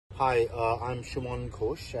Hi, I'm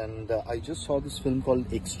Ghosh, and I just saw this film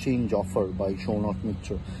called Exchange Offer by Saunak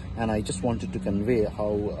Mitra, and I just wanted to convey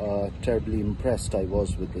how terribly impressed I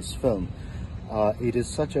was with this film. It is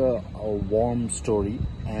such a warm story,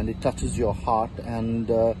 and it touches your heart, and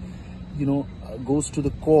goes to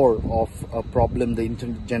the core of a problem, the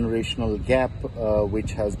intergenerational gap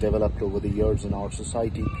which has developed over the years in our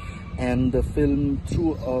society. And the film,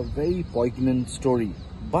 through a very poignant story,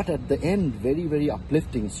 but at the end very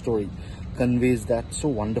uplifting story, conveys that so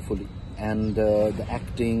wonderfully. And the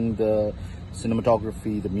acting, the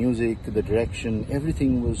cinematography, the music, the direction,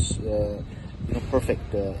 everything was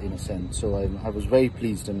perfect in a sense. So I was very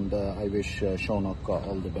pleased, and I wish Saunak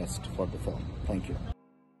all the best for the film. Thank you.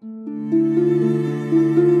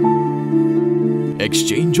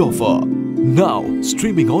 Exchange Offer, now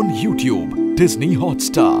streaming on YouTube, Disney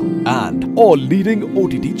Hotstar and all leading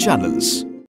OTT channels.